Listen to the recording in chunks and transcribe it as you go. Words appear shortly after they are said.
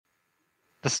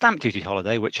The stamp duty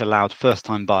holiday, which allowed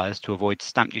first-time buyers to avoid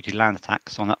stamp duty land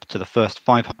tax on up to the first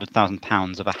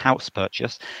 £500,000 of a house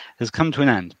purchase, has come to an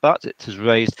end, but it has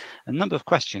raised a number of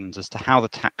questions as to how the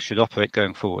tax should operate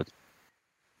going forward.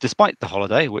 Despite the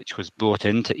holiday, which was brought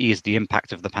in to ease the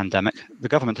impact of the pandemic, the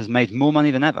government has made more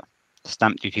money than ever.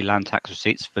 Stamp duty land tax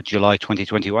receipts for July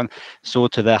 2021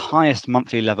 soared to their highest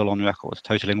monthly level on record,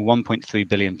 totalling £1.3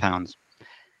 billion.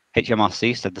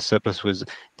 HMRC said the surplus was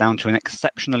down to an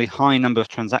exceptionally high number of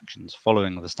transactions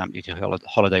following the stamp duty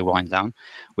holiday wind down,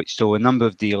 which saw a number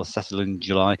of deals settle in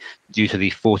July due to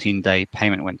the 14-day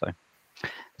payment window.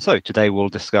 So today we'll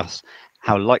discuss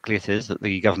how likely it is that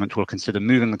the government will consider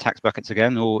moving the tax brackets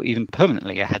again or even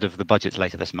permanently ahead of the budget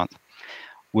later this month.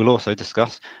 We'll also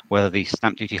discuss whether the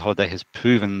stamp duty holiday has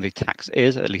proven the tax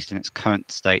is, at least in its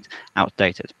current state,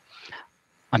 outdated.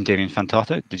 I'm Damien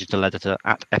Fantato, Digital Editor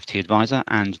at FT Advisor,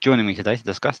 and joining me today to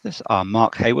discuss this are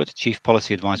Mark Hayward, Chief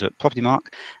Policy Advisor at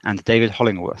PropertyMark, and David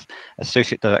Hollingworth,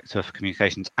 Associate Director for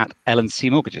Communications at L&C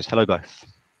Mortgages. Hello, both.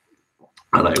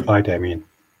 Hello. Hi, Damien.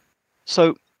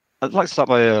 So I'd like to start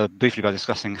by briefly by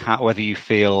discussing whether you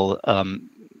feel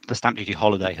the stamp duty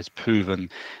holiday has proven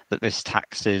that this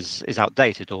tax is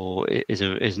outdated or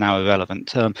is now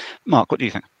irrelevant. Mark, what do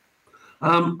you think?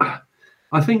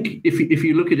 I think if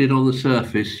you look at it on the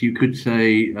surface, you could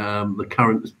say the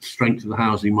current strength of the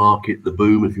housing market, the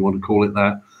boom, if you want to call it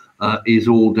that, is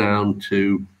all down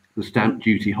to the stamp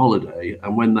duty holiday.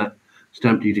 And when that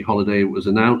stamp duty holiday was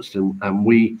announced, and I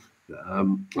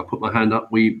put my hand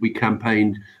up, we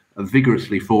campaigned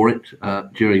vigorously for it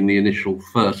during the initial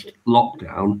first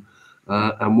lockdown.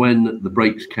 And when the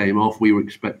brakes came off, we were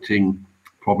expecting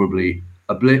probably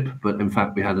a blip, but in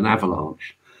fact we had an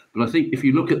avalanche. But I think if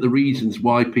you look at the reasons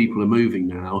why people are moving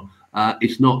now,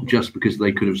 it's not just because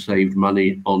they could have saved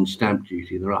money on stamp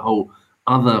duty. There are a whole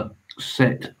other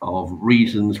set of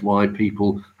reasons why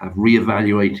people have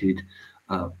reevaluated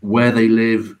where they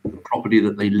live, the property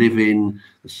that they live in,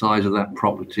 the size of that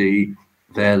property,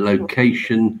 their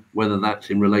location, whether that's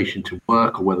in relation to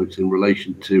work or whether it's in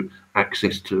relation to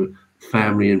access to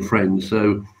family and friends.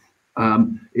 So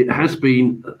it has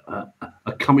been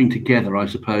a coming together, I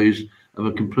suppose, of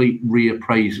a complete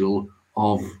reappraisal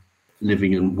of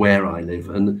living and where I live.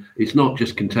 And it's not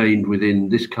just contained within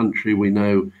this country. We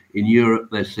know in Europe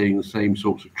they're seeing the same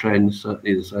sorts of trends,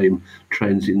 certainly the same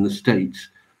trends in the States.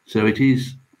 So it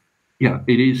is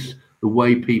the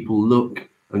way people look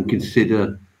and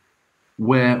consider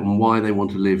where and why they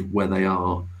want to live where they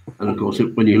are. And of course,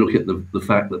 when you look at the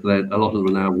fact that a lot of them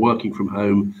are now working from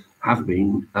home, have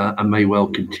been and may well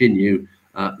continue,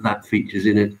 that features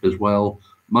in it as well.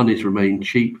 Monies remain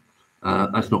cheap.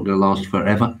 That's not going to last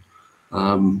forever. There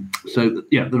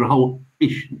are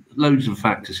loads of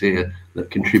factors here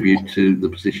that contribute to the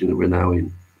position that we're now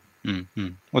in. Mm-hmm.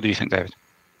 What do you think, David?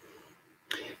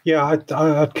 Yeah,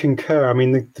 I'd concur. I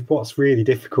mean, what's really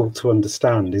difficult to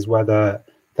understand is whether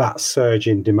that surge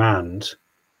in demand,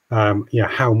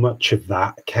 how much of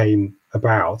that came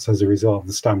about as a result of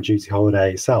the stamp duty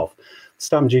holiday itself.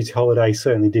 Stamp duty holiday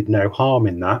certainly did no harm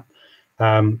in that.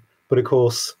 But of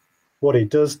course, what it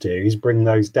does do is bring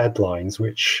those deadlines,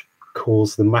 which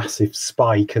cause the massive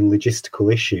spike and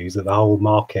logistical issues that the whole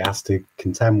market has to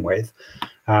contend with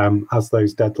as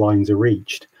those deadlines are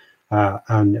reached.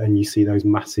 And you see those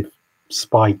massive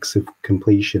spikes of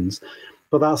completions.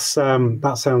 But that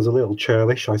sounds a little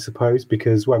churlish, I suppose,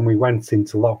 because when we went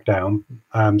into lockdown,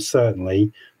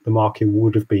 certainly the market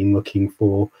would have been looking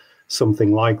for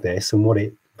something like this. And what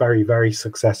it very, very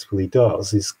successfully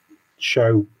does is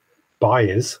show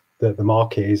buyers that the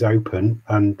market is open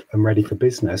and ready for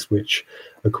business, which,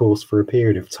 of course, for a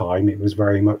period of time, it was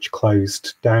very much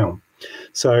closed down.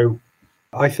 So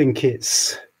I think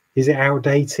is it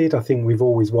outdated? I think we've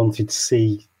always wanted to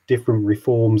see different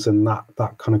reforms, and that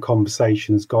kind of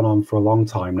conversation has gone on for a long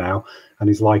time now and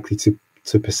is likely to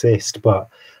persist. But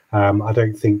I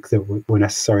don't think that we're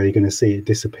necessarily going to see it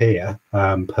disappear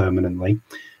permanently.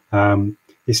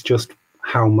 It's just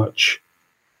how much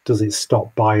does it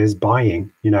stop buyers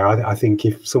buying? I think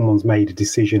if someone's made a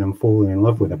decision and fallen in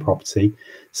love with a property,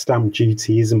 stamp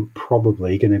duty isn't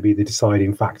probably going to be the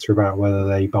deciding factor about whether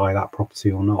they buy that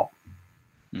property or not.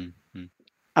 Mm-hmm.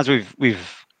 As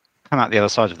we've come out the other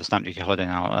side of the stamp duty holiday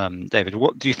now, David,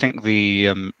 what do you think the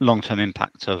long-term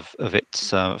impact of its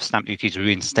stamp duty's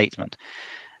reinstatement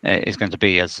is going to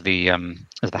be as the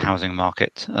housing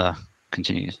market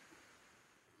continues?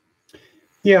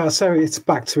 Yeah, so it's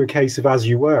back to a case of as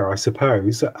you were, I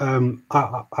suppose. I'm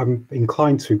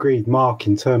inclined to agree with Mark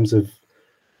in terms of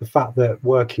the fact that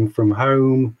working from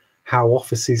home, how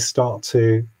offices start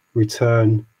to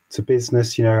return to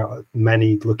business,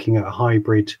 many looking at a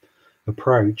hybrid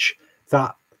approach,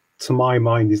 that, to my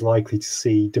mind, is likely to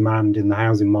see demand in the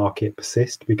housing market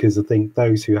persist, because I think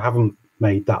those who haven't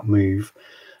made that move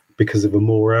because of a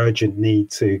more urgent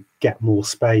need to get more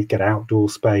space, get outdoor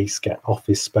space, get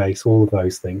office space, all of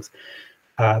those things,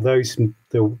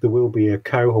 there will be a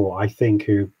cohort, I think,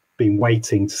 who've been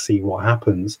waiting to see what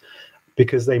happens,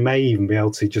 because they may even be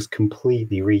able to just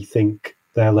completely rethink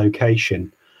their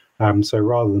location. So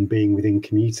rather than being within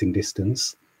commuting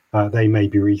distance, they may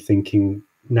be rethinking,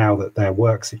 now that their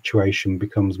work situation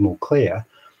becomes more clear,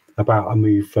 about a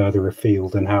move further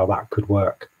afield and how that could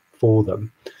work for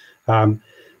them.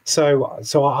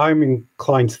 So I'm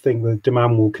inclined to think that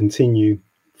demand will continue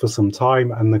for some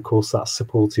time, and of course that's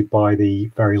supported by the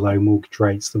very low mortgage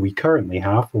rates that we currently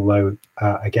have. Although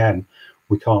again,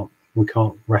 we can't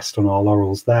rest on our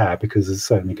laurels there, because there's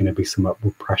certainly going to be some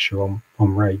upward pressure on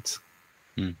rates.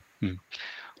 Mm-hmm.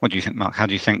 What do you think, Mark? How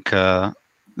do you think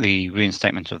the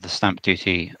reinstatement of the stamp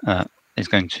duty is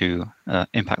going to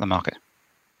impact the market?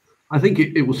 I think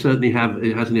it will certainly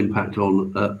has an impact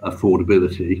on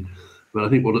affordability. But I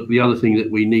think the other thing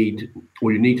that you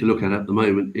need to look at the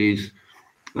moment is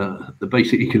the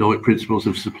basic economic principles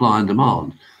of supply and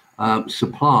demand.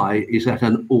 Supply is at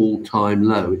an all-time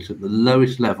low. It's at the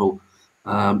lowest level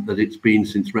that it's been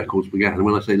since records began. And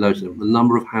when I say lowest level, the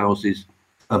number of houses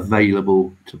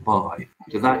available to buy.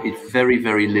 So that is very,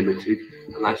 very limited.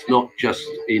 And that's not just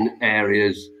in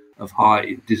areas of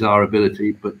high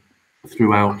desirability, but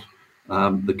throughout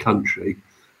the country.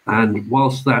 And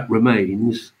whilst that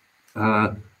remains,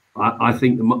 I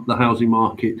think the housing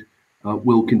market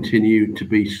will continue to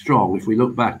be strong. If we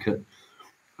look back at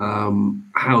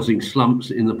housing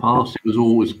slumps in the past, it was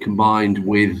always combined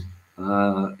with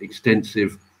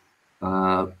extensive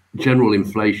general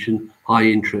inflation, high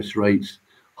interest rates,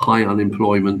 high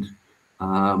unemployment,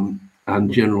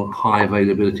 and general high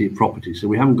availability of property. So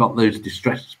we haven't got those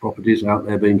distressed properties out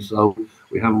there being sold.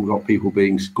 We haven't got people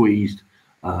being squeezed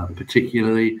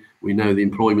particularly. We know the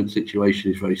employment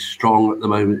situation is very strong at the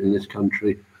moment in this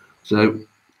country. So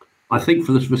I think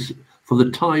for the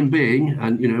time being,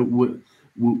 and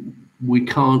we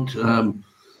can't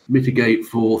mitigate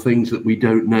for things that we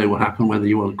don't know will happen, whether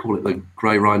you want to call it the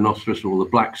grey rhinoceros or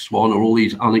the black swan or all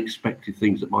these unexpected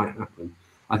things that might happen.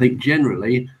 I think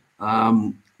generally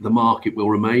the market will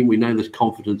remain. We know there's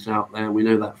confidence out there. We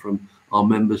know that from our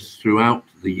members throughout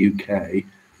the UK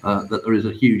that there is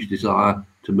a huge desire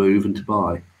to move and to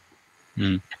buy.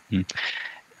 Mm-hmm.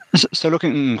 So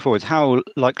looking forward, how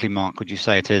likely, Mark, would you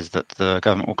say it is that the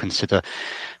government will consider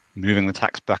moving the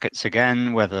tax brackets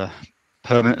again, whether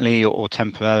permanently or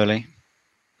temporarily?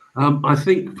 I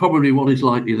think probably what is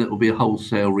likely, that will be a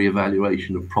wholesale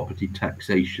reevaluation of property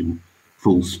taxation,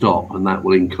 full stop, and that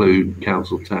will include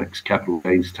council tax, capital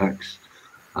gains tax,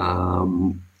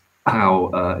 how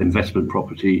investment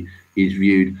property is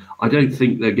viewed. I don't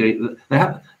think they're going. They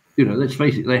have, let's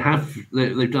face it,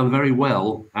 they've done very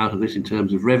well out of this in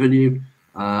terms of revenue.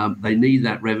 They need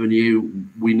that revenue.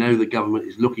 We know the government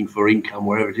is looking for income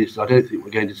wherever it is. So I don't think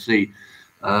we're going to see,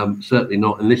 certainly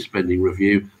not in this spending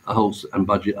review, a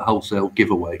wholesale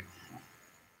giveaway.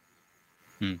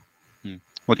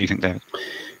 What do you think, David?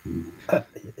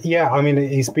 Yeah, I mean,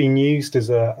 it's been used as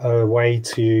a way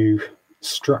to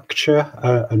structure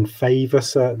and favour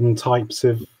certain types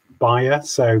of buyer.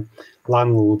 So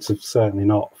landlords have certainly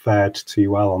not fared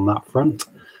too well on that front,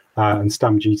 and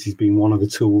stamp duty has been one of the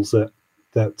tools that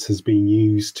has been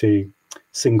used to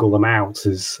single them out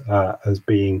as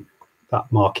being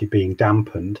that market being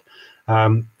dampened.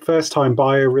 First-time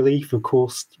buyer relief, of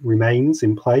course, remains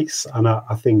in place, and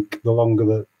I think the longer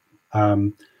that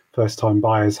first-time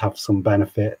buyers have some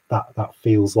benefit, that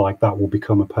feels like that will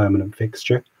become a permanent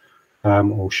fixture,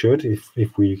 or should,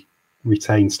 if we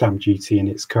retain stamp duty in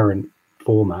its current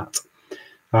format.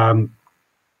 But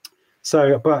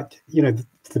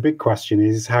the big question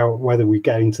is whether we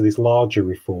get into this larger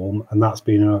reform, and that's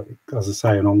been, as I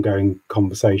say, an ongoing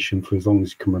conversation for as long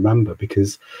as you can remember,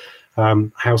 because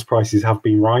house prices have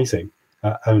been rising,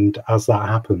 and as that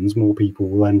happens, more people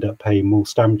will end up paying more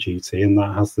stamp duty, and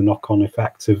that has the knock-on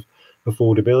effect of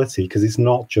affordability, because it's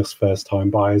not just first-time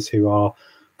buyers who are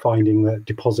finding that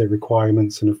deposit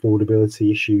requirements and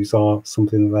affordability issues are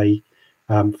something that they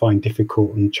find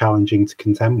difficult and challenging to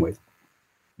contend with.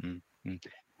 Mm-hmm.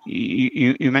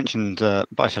 You mentioned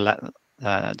buy-to-let,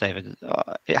 David.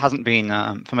 It hasn't been,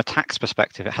 from a tax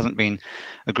perspective, it hasn't been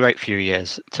a great few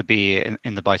years to be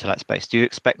in the buy-to-let space. Do you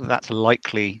expect that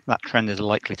trend is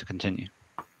likely to continue?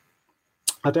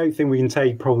 I don't think we can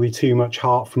take probably too much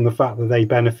heart from the fact that they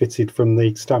benefited from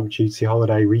the stamp duty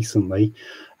holiday recently.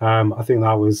 I think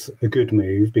that was a good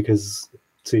move, because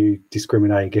to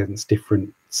discriminate against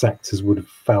different sectors would have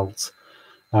felt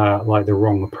like the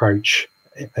wrong approach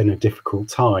in a difficult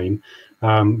time.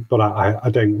 But I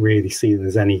don't really see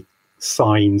there's any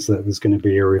signs that there's going to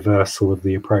be a reversal of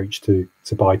the approach to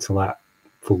buy-to-let,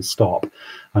 full stop.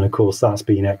 And of course, that's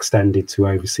been extended to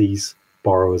overseas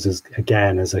borrowers as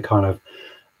a kind of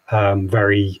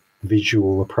very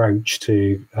visual approach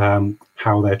to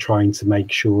how they're trying to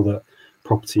make sure that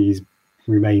property is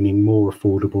remaining more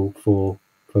affordable for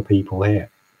people here.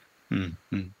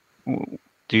 Mm-hmm.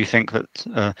 Do you think that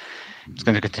it's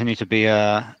going to continue to be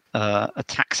a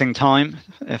taxing time,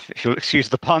 if you'll excuse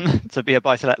the pun, to be a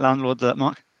buy-to-let landlord,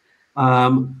 Mark?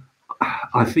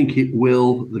 I think it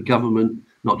will. The government,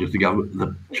 not just the government,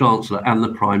 the Chancellor and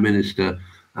the Prime Minister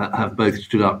have both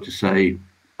stood up to say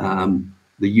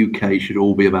the UK should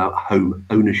all be about home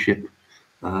ownership.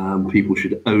 People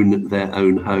should own their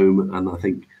own home, and I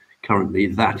think currently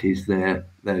that is their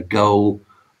goal.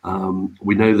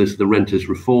 We know there's the Renters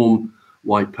Reform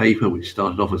White Paper, which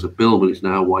started off as a bill, but it's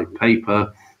now a white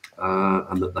paper,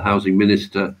 and that the Housing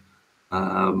Minister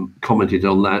commented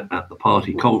on that at the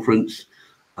party conference,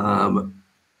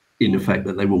 in effect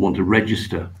that they will want a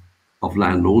register of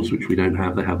landlords, which we don't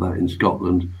have. They have that in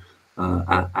Scotland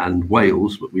and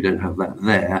Wales, but we don't have that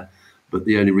there. But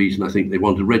the only reason I think they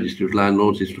want a register of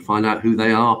landlords is to find out who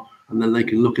they are, and then they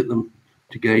can look at them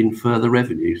to gain further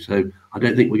revenue. So I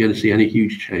don't think we're going to see any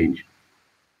huge change.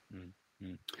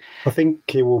 I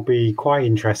think it will be quite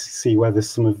interesting to see whether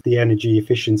some of the energy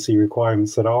efficiency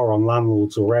requirements that are on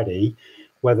landlords already,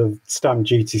 whether stamp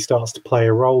duty starts to play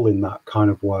a role in that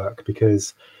kind of work.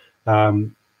 Because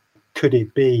could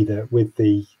it be that with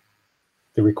the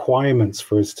requirements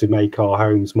for us to make our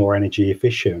homes more energy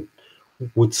efficient,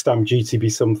 would stamp duty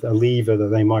be a lever that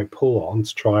they might pull on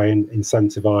to try and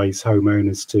incentivize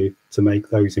homeowners to make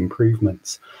those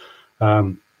improvements?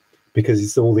 Because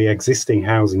it's all the existing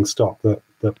housing stock that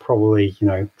probably,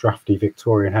 drafty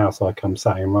Victorian house like I'm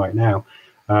sat in right now,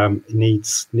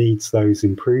 needs those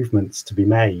improvements to be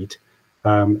made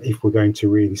if we're going to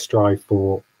really strive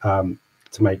for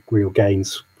to make real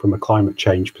gains from a climate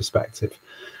change perspective.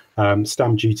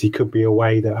 Stamp duty could be a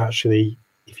way that actually,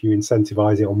 if you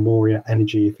incentivize it on more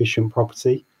energy efficient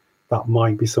property, that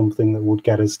might be something that would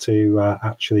get us to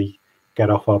actually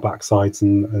get off our backsides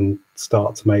and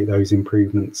start to make those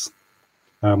improvements,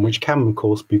 which can, of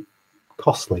course, be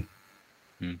costly.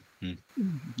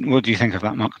 Mm-hmm. What do you think of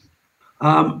that, Mark?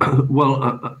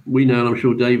 We know, and I'm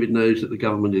sure David knows, that the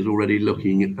government is already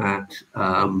looking at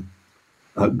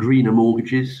greener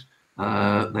mortgages.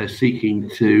 They're seeking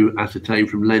to ascertain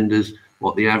from lenders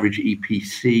what the average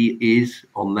EPC is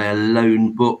on their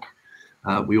loan book.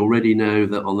 We already know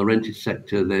that on the rented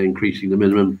sector, they're increasing the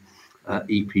minimum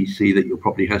EPC that your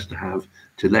property has to have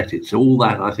to let it. So all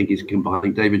that, I think, is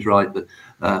combining. David's right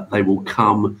that they will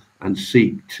come and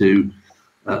seek to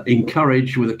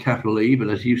encourage, with a capital E, but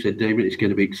as you said, David, it's going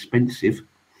to be expensive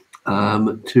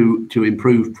to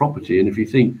improve property. And if you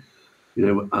think,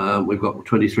 we've got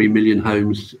 23 million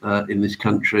homes in this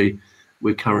country,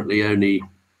 we're currently only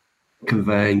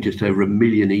conveying just over 1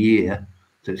 million a year.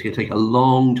 So it's going to take a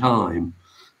long time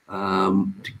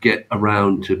to get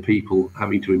around to people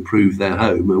having to improve their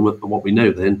home. And what we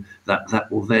know then,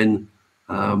 that will then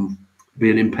be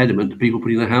an impediment to people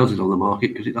putting their houses on the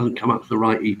market, because it doesn't come up to the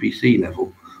right EPC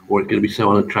level, or it's going to be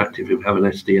so unattractive if we have an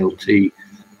SDLT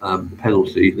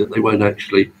penalty that they won't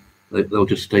actually, they'll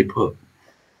just stay put.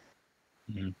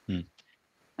 Mm-hmm.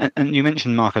 And you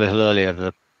mentioned, Mark, a little earlier,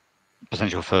 the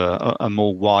potential for a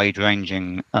more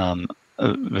wide-ranging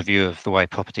review of the way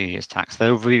property is taxed.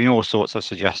 There have been all sorts of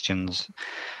suggestions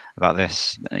about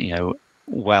this,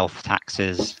 wealth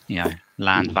taxes,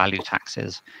 land value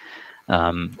taxes,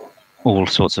 all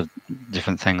sorts of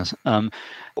different things.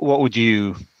 What would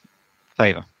you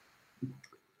favour?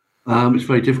 It's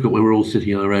very difficult when we're all sitting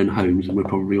in our own homes, and we're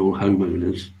probably all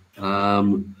homeowners.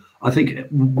 I think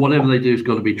whatever they do has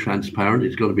got to be transparent.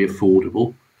 It's got to be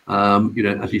affordable.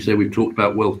 As you say, we've talked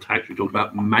about wealth tax. We've talked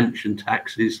about mansion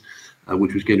taxes,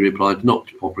 which was going to be applied not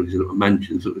to properties, but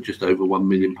mansions that were just over £1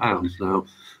 million. Now,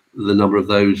 the number of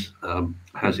those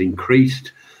has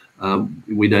increased.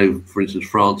 We know, for instance,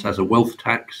 France has a wealth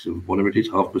tax of whatever it is,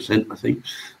 0.5%, I think,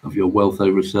 of your wealth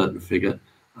over a certain figure.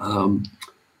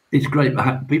 It's great,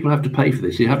 but people have to pay for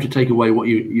this. You have to take away what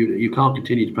you can't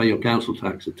continue to pay your council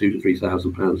tax of £2,000 to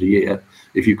 £3,000 a year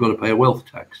if you've got to pay a wealth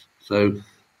tax. So,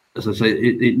 as I say,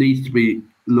 it needs to be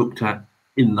looked at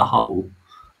in the whole.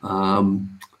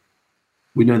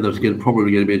 We know there's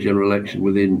probably going to be a general election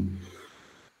within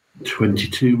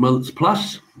 22 months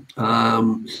plus.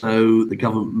 So the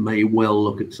government may well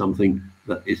look at something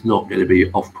that is not going to be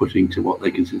off-putting to what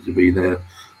they consider to be their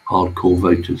hardcore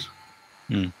voters.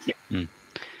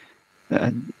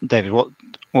 David, what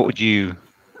would you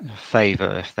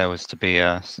favour if there was to be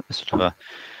a sort of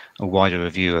a wider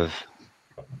review of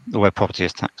the way property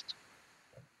is taxed?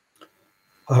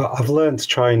 I've learned to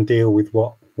try and deal with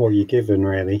what you're given,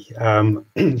 really.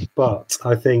 But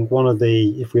I think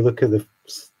if we look at the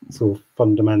sort of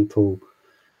fundamental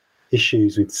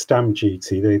issues with stamp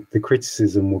duty, the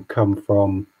criticism would come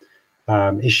from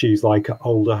issues like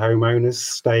older homeowners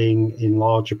staying in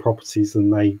larger properties than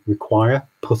they require,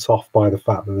 put off by the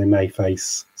fact that they may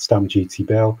face stamp duty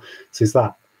bill. So is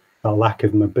that lack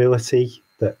of mobility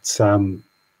that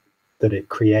it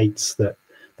creates that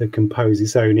can pose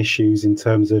its own issues in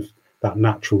terms of that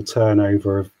natural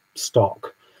turnover of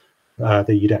stock that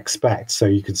you'd expect. So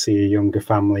you could see a younger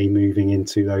family moving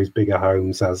into those bigger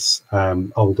homes as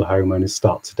older homeowners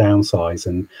start to downsize.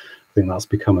 And I think that's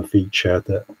become a feature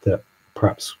that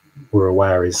perhaps we're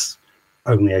aware is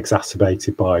only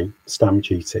exacerbated by stamp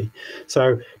duty.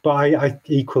 So, but I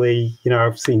equally,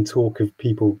 I've seen talk of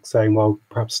people saying, well,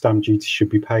 perhaps stamp duty should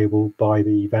be payable by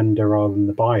the vendor rather than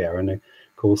the buyer. And of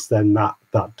course, then that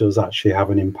does actually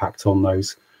have an impact on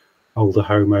those older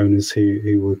homeowners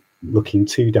who were looking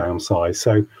to downsize.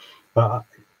 So,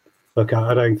 look,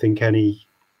 I don't think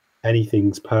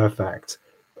anything's perfect.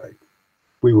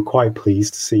 We were quite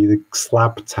pleased to see the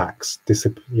slab tax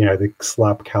the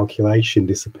slab calculation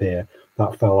disappear.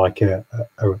 That felt like a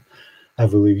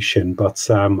evolution. But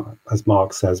as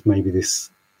Mark says, maybe this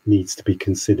needs to be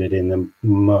considered in a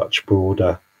much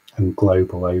broader and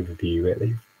global overview,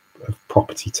 really, of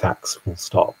property tax, full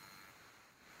stop.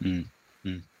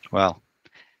 Well,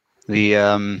 the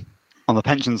on the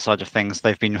pension side of things,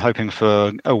 they've been hoping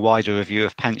for a wider review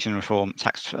of pension reform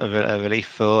tax relief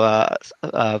for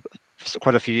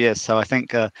quite a few years. So I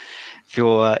think if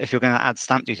you're going to add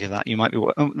stamp duty to that,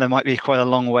 there might be quite a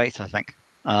long wait, I think.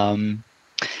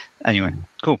 Anyway,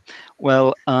 cool.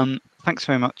 Well, thanks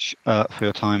very much for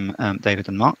your time, David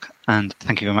and Mark, and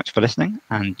thank you very much for listening,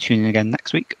 and tune in again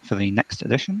next week for the next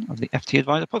edition of the FT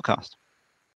Advisor podcast.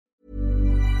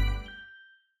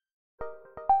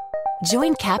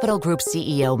 Join Capital Group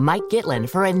CEO Mike Gitlin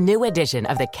for a new edition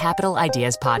of the Capital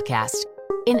Ideas Podcast.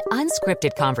 In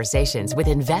unscripted conversations with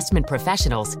investment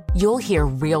professionals, you'll hear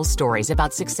real stories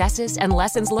about successes and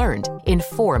lessons learned,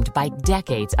 informed by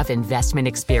decades of investment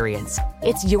experience.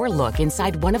 It's your look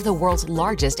inside one of the world's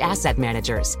largest asset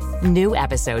managers. New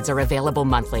episodes are available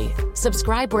monthly.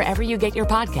 Subscribe wherever you get your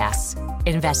podcasts.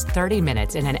 Invest 30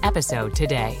 minutes in an episode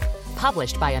today.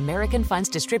 Published by American Funds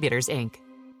Distributors, Inc.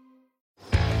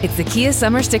 It's the Kia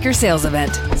Summer Sticker Sales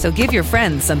Event, so give your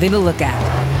friends something to look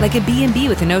at, like a B&B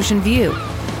with an ocean view,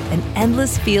 an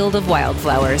endless field of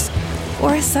wildflowers,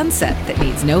 or a sunset that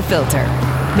needs no filter.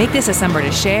 Make this a summer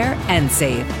to share and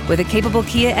save with a capable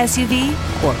Kia SUV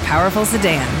or powerful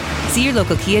sedan. See your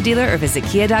local Kia dealer or visit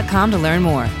kia.com to learn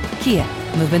more. Kia,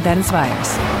 movement that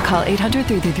inspires. Call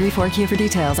 800-3334-KIA for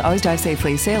details. Always drive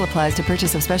safely. Sale applies to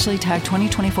purchase of specially tagged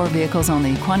 2024 vehicles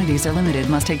only. Quantities are limited.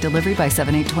 Must take delivery by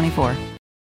 7/8/24.